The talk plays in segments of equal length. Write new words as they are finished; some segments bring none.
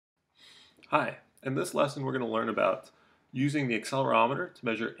Hi, in this lesson we're going to learn about using the accelerometer to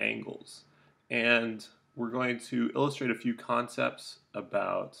measure angles. And we're going to illustrate a few concepts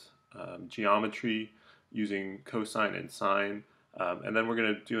about geometry using cosine and sine. And then we're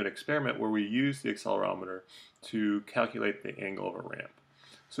going to do an experiment where we use the accelerometer to calculate the angle of a ramp.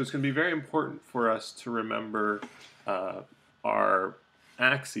 So it's going to be very important for us to remember our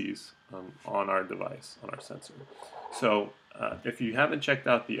axes on our device, on our sensor. So if you haven't checked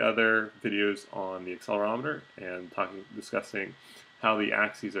out the other videos on the accelerometer and discussing how the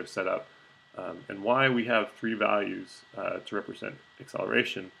axes are set up and why we have three values to represent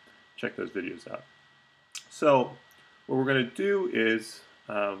acceleration, check those videos out. So what we're going to do is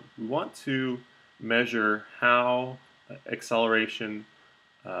we want to measure how acceleration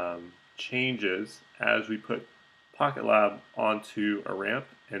changes as we put PocketLab onto a ramp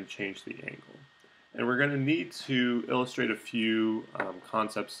and change the angle. And we're going to need to illustrate a few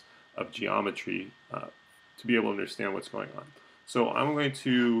concepts of geometry to be able to understand what's going on. So I'm going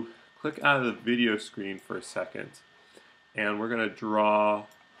to click out of the video screen for a second, and we're going to draw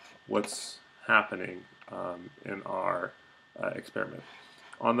what's happening in our experiment.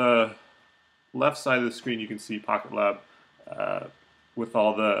 On the left side of the screen you can see PocketLab with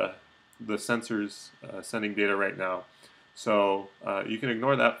all the sensors sending data right now. So you can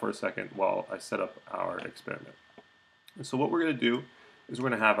ignore that for a second while I set up our experiment. And so what we're going to do is we're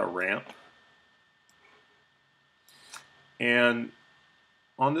going to have a ramp. And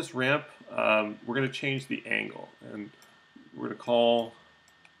on this ramp, we're going to change the angle. And we're going to call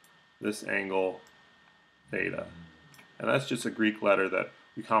this angle theta. And that's just a Greek letter that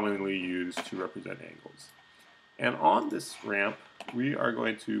we commonly use to represent angles. And on this ramp, we are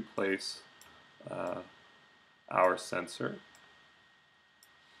going to place our sensor,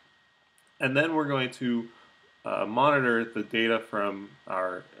 and then we're going to monitor the data from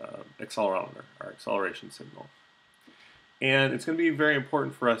our accelerometer, our acceleration signal. And it's going to be very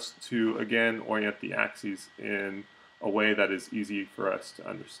important for us to, again, orient the axes in a way that is easy for us to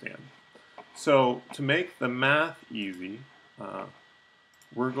understand. So to make the math easy,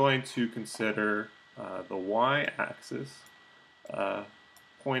 we're going to consider the y-axis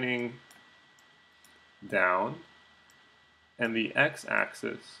pointing down and the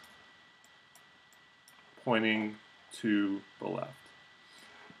x-axis pointing to the left.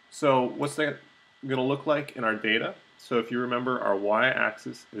 So what's that going to look like in our data? So if you remember, our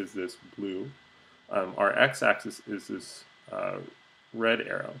y-axis is this blue, our x-axis is this red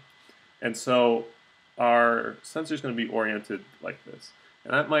arrow, and so our sensor is going to be oriented like this.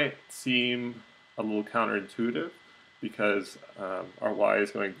 And that might seem a little counterintuitive because our y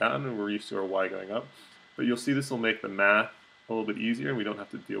is going down and we're used to our y going up. But you'll see this will make the math a little bit easier and we don't have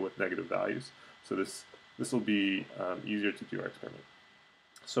to deal with negative values. So this will be easier to do our experiment.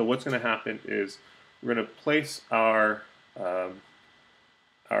 So what's going to happen is we're going to place our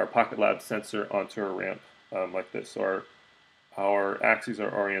PocketLab sensor onto a ramp like this. So our axes are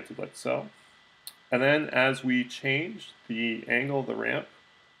oriented like so. And then as we change the angle of the ramp,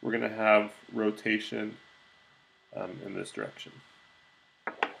 we're going to have rotation in this direction.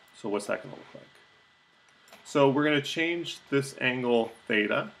 So what's that going to look like? So we're going to change this angle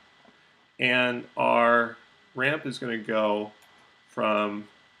theta, and our ramp is going to go from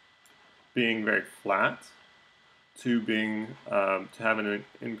being very flat to being to have an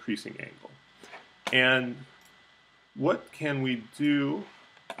increasing angle. And what can we do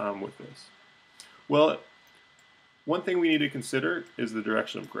with this? Well, one thing we need to consider is the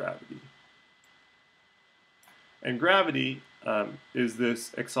direction of gravity. And gravity is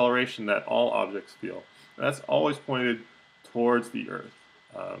this acceleration that all objects feel. And that's always pointed towards the Earth,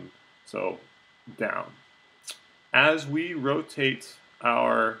 so down. As we rotate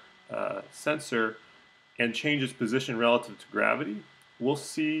our sensor and change its position relative to gravity, we'll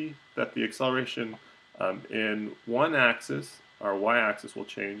see that the acceleration in one axis, our y-axis, will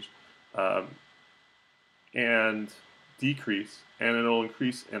change and decrease, and it'll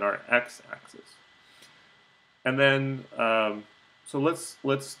increase in our x-axis. And then, so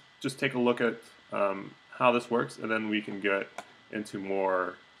let's just take a look at how this works, and then we can get into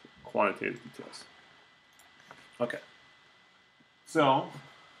more quantitative details. Okay, so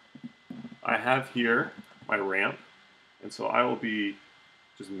I have here my ramp, and so I will be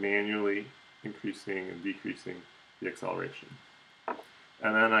just manually increasing and decreasing the acceleration.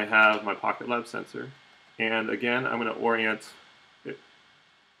 And then I have my PocketLab sensor, and again I'm going to orient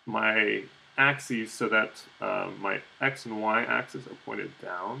my axes so that my x and y axis are pointed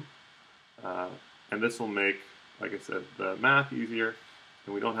down, and this will make, like I said, the math easier,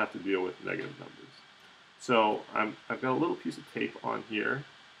 and we don't have to deal with negative numbers. So I've got a little piece of tape on here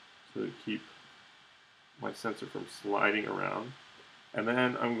to keep my sensor from sliding around. And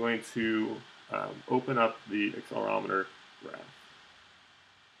then I'm going to open up the accelerometer graph.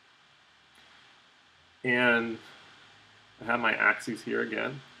 And I have my axes here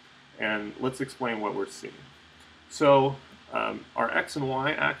again. And let's explain what we're seeing. So our x and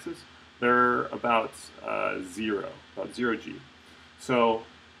y axis, they're about 0 g. So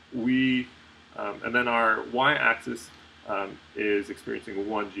we, and then our y-axis is experiencing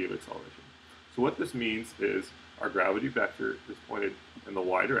 1 g of acceleration. So what this means is our gravity vector is pointed in the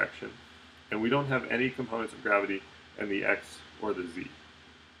y direction, and we don't have any components of gravity in the x or the z.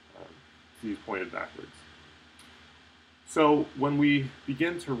 Z is pointed backwards. So when we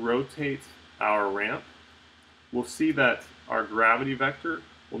begin to rotate our ramp, we'll see that our gravity vector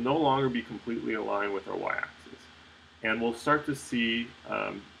will no longer be completely aligned with our y-axis. And we'll start to see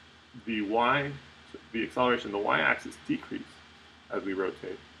the acceleration, the y-axis decrease as we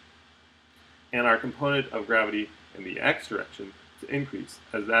rotate. And our component of gravity in the x direction to increase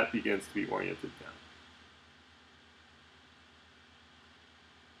as that begins to be oriented down.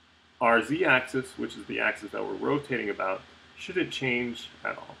 Our z-axis, which is the axis that we're rotating about, shouldn't change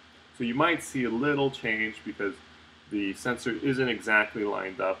at all. So you might see a little change because the sensor isn't exactly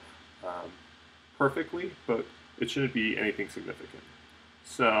lined up perfectly, but it shouldn't be anything significant.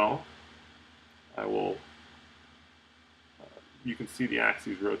 So I will, you can see the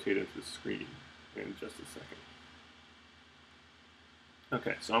axes rotate into the screen in just a second.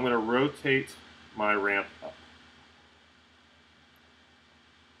 Okay, so I'm going to rotate my ramp up.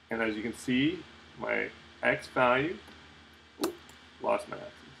 And as you can see, my x value, lost my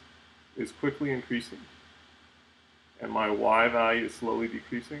axis, is quickly increasing. And my y value is slowly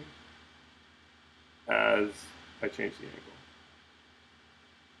decreasing as I change the angle.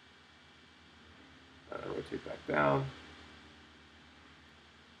 And I rotate back down.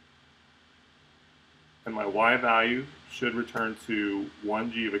 And my y value should return to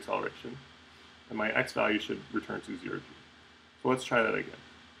 1 g of acceleration. And my x value should return to 0 g. So let's try that again.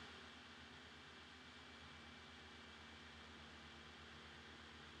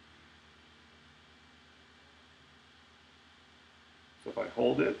 So if I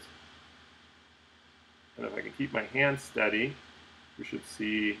hold it, and if I can keep my hand steady, we should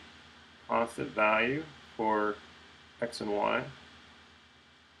see constant value for x and y.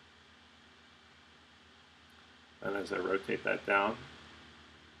 And as I rotate that down,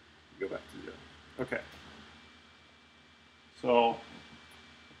 go back to 0. Okay. So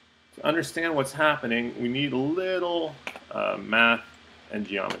to understand what's happening, we need a little math and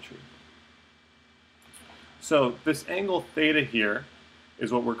geometry. So this angle theta here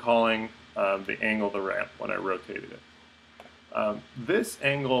is what we're calling the angle of the ramp when I rotated it. This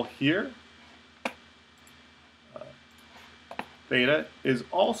angle here, theta, is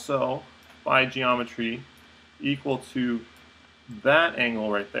also, by geometry, equal to that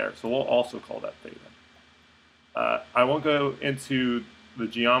angle right there. So we'll also call that theta. I won't go into the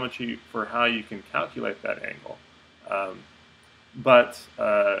geometry for how you can calculate that angle, but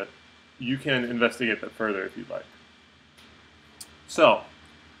you can investigate that further if you'd like. So,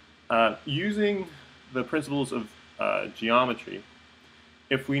 using the principles of geometry,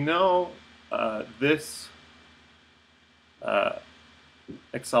 if we know this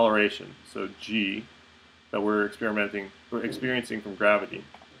acceleration, so g, that we're experiencing from gravity,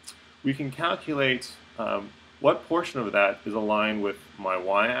 we can calculate what portion of that is aligned with my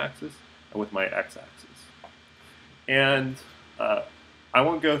y-axis and with my x-axis. And I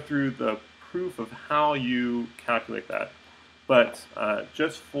won't go through the proof of how you calculate that, but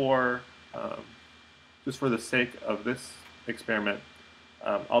just for the sake of this experiment,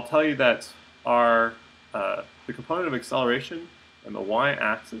 I'll tell you that the component of acceleration in the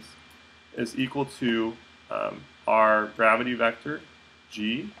y-axis is equal to our gravity vector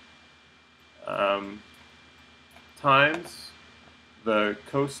g times the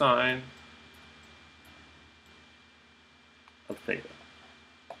cosine of theta.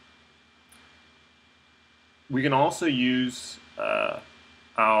 We can also use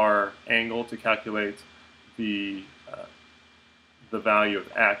our angle to calculate the value of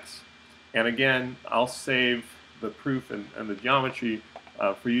x. And again, I'll save the proof and the geometry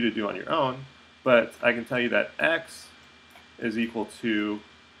for you to do on your own. But I can tell you that x is equal to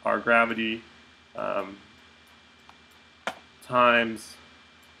our gravity times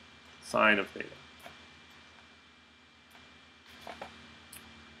sine of theta.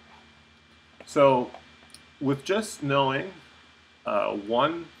 So with just knowing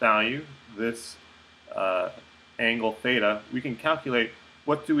one value, this angle theta, we can calculate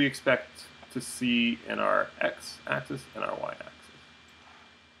what do we expect to see in our x-axis and our y-axis.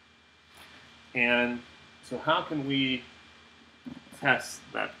 And so how can we test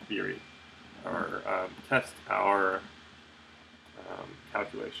that theory or test our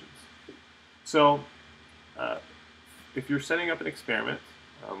calculations? So if you're setting up an experiment,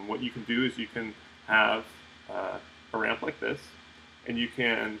 what you can do is you can have a ramp like this, and you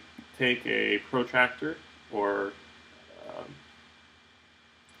can take a protractor or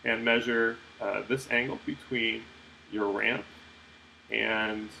and measure this angle between your ramp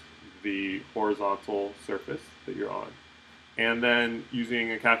and the horizontal surface that you're on. And then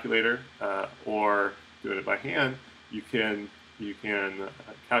using a calculator or doing it by hand, you can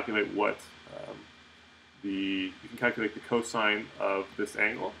calculate what you can calculate the cosine of this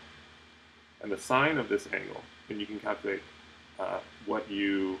angle and the sine of this angle, and you can calculate what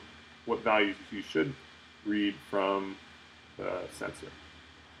values you should read from the sensor.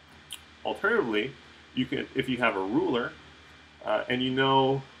 Alternatively, you can, if you have a ruler and you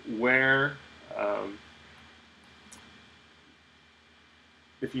know where,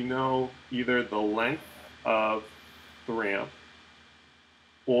 if you know either the length of the ramp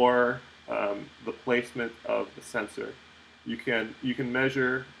or the placement of the sensor, you can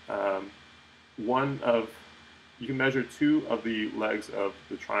measure you can measure two of the legs of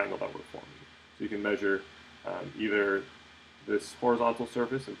the triangle that we're forming. So you can measure either this horizontal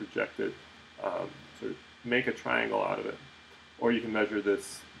surface and project it, sort of make a triangle out of it, or you can measure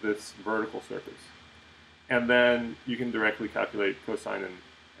this vertical surface, and then you can directly calculate cosine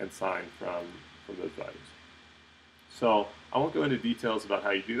and sine from those values. So I won't go into details about how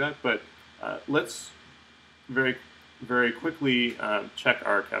you do that, but let's very quickly check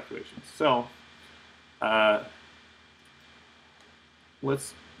our calculations. So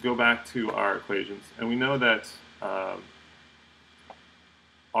let's go back to our equations, and we know that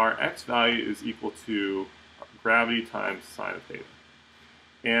our x value is equal to gravity times sine of theta.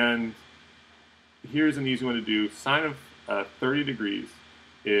 And here's an easy one to do. Sine of 30 degrees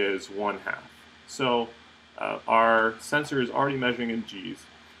is 1/2. So our sensor is already measuring in G's.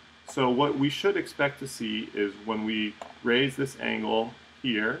 So what we should expect to see is when we raise this angle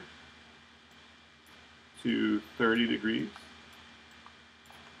here to 30 degrees,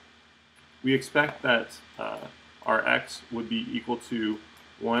 we expect that our x would be equal to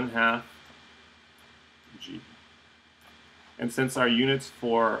 1/2 G. And since our units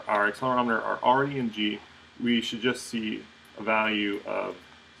for our accelerometer are already in G, we should just see a value of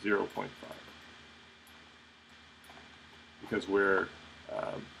 0.5 because we're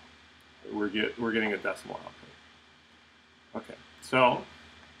getting a decimal output. Okay, so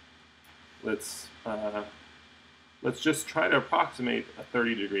let's just try to approximate a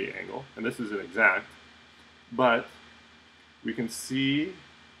 30-degree angle, and this isn't exact, but we can see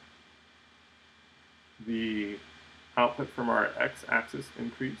the output from our x-axis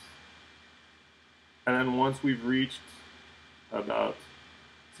increase, and then once we've reached about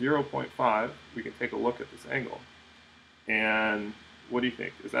 0.5, we can take a look at this angle. And what do you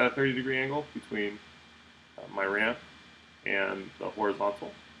think? Is that a 30-degree angle between my ramp and the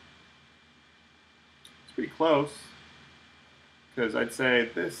horizontal? It's pretty close, because I'd say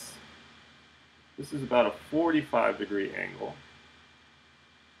this is about a 45-degree angle.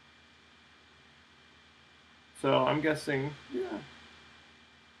 So I'm guessing, yeah,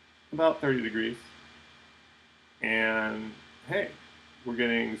 about 30 degrees. And hey, we're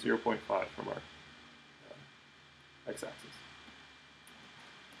getting 0.5 from our x-axis.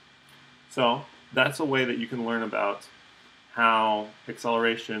 So that's a way that you can learn about how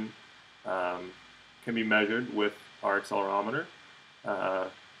acceleration can be measured with our accelerometer,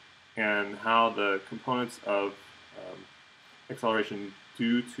 and how the components of acceleration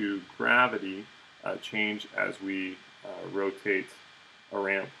due to gravity change as we rotate a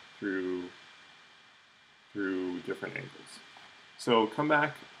ramp through different angles. So come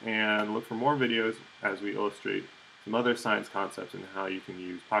back and look for more videos as we illustrate some other science concepts and how you can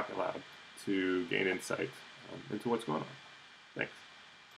use PocketLab to gain insight into what's going on. Thanks.